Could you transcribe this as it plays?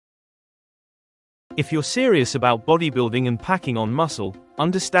If you're serious about bodybuilding and packing on muscle,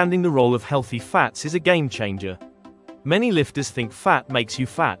 understanding the role of healthy fats is a game changer. Many lifters think fat makes you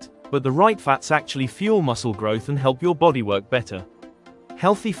fat, but the right fats actually fuel muscle growth and help your body work better.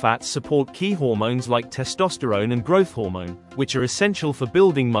 Healthy fats support key hormones like testosterone and growth hormone, which are essential for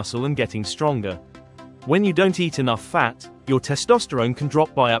building muscle and getting stronger. When you don't eat enough fat, your testosterone can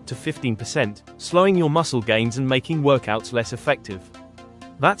drop by up to 15%, slowing your muscle gains and making workouts less effective.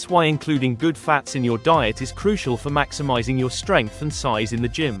 That's why including good fats in your diet is crucial for maximizing your strength and size in the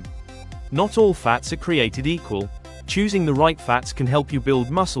gym. Not all fats are created equal. Choosing the right fats can help you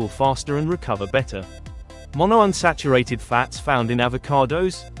build muscle faster and recover better. Monounsaturated fats found in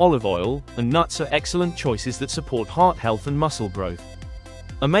avocados, olive oil, and nuts are excellent choices that support heart health and muscle growth.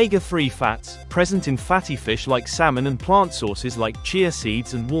 Omega-3 fats, present in fatty fish like salmon and plant sources like chia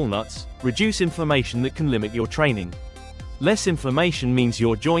seeds and walnuts, reduce inflammation that can limit your training. Less inflammation means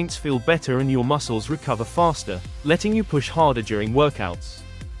your joints feel better and your muscles recover faster, letting you push harder during workouts.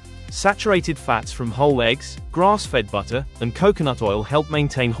 Saturated fats from whole eggs, grass-fed butter, and coconut oil help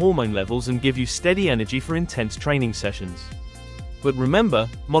maintain hormone levels and give you steady energy for intense training sessions. But remember,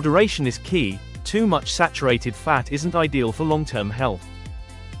 moderation is key. Too much saturated fat isn't ideal for long-term health.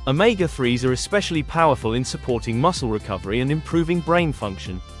 Omega-3s are especially powerful in supporting muscle recovery and improving brain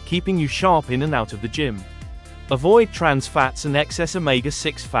function, keeping you sharp in and out of the gym. Avoid trans fats and excess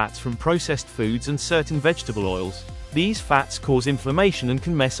omega-6 fats from processed foods and certain vegetable oils. These fats cause inflammation and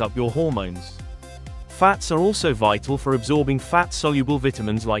can mess up your hormones. Fats are also vital for absorbing fat-soluble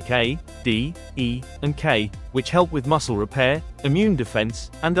vitamins like A, D, E, and K, which help with muscle repair, immune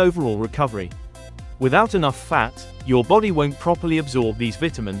defense, and overall recovery. Without enough fat, your body won't properly absorb these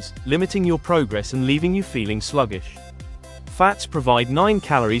vitamins, limiting your progress and leaving you feeling sluggish. Fats provide 9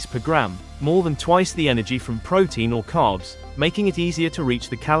 calories per gram, more than twice the energy from protein or carbs, making it easier to reach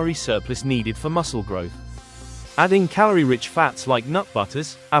the calorie surplus needed for muscle growth. Adding calorie-rich fats like nut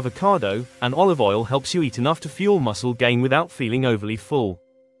butters, avocado, and olive oil helps you eat enough to fuel muscle gain without feeling overly full.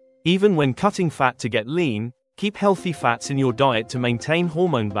 Even when cutting fat to get lean, keep healthy fats in your diet to maintain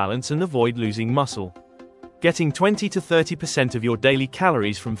hormone balance and avoid losing muscle. Getting 20 to 30% of your daily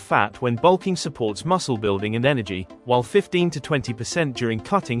calories from fat when bulking supports muscle building and energy, while 15 to 20% during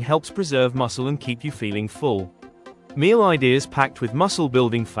cutting helps preserve muscle and keep you feeling full. Meal ideas packed with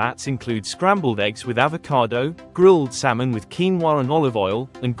muscle-building fats include scrambled eggs with avocado, grilled salmon with quinoa and olive oil,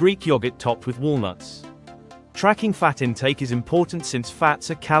 and Greek yogurt topped with walnuts. Tracking fat intake is important since fats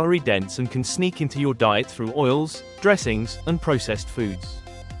are calorie-dense and can sneak into your diet through oils, dressings, and processed foods.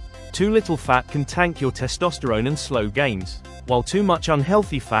 Too little fat can tank your testosterone and slow gains, while too much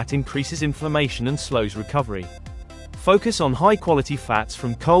unhealthy fat increases inflammation and slows recovery. Focus on high-quality fats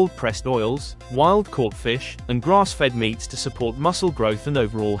from cold-pressed oils, wild-caught fish, and grass-fed meats to support muscle growth and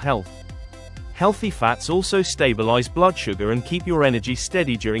overall health. Healthy fats also stabilize blood sugar and keep your energy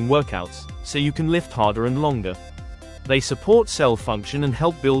steady during workouts, so you can lift harder and longer. They support cell function and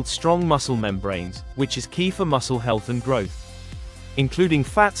help build strong muscle membranes, which is key for muscle health and growth. Including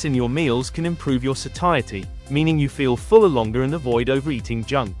fats in your meals can improve your satiety, meaning you feel fuller longer and avoid overeating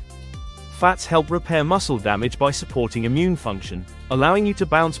junk. Fats help repair muscle damage by supporting immune function, allowing you to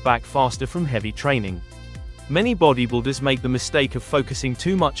bounce back faster from heavy training. Many bodybuilders make the mistake of focusing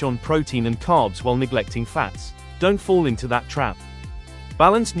too much on protein and carbs while neglecting fats. Don't fall into that trap.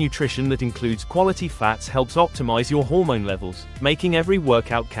 Balanced nutrition that includes quality fats helps optimize your hormone levels, making every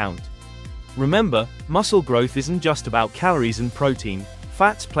workout count. Remember, muscle growth isn't just about calories and protein.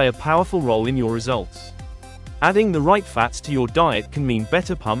 Fats play a powerful role in your results. Adding the right fats to your diet can mean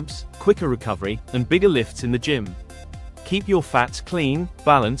better pumps, quicker recovery, and bigger lifts in the gym. Keep your fats clean,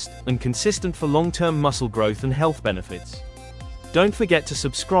 balanced, and consistent for long-term muscle growth and health benefits. Don't forget to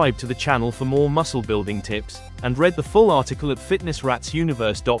subscribe to the channel for more muscle building tips, and read the full article at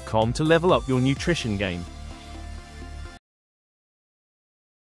fitnessratsuniverse.com to level up your nutrition game.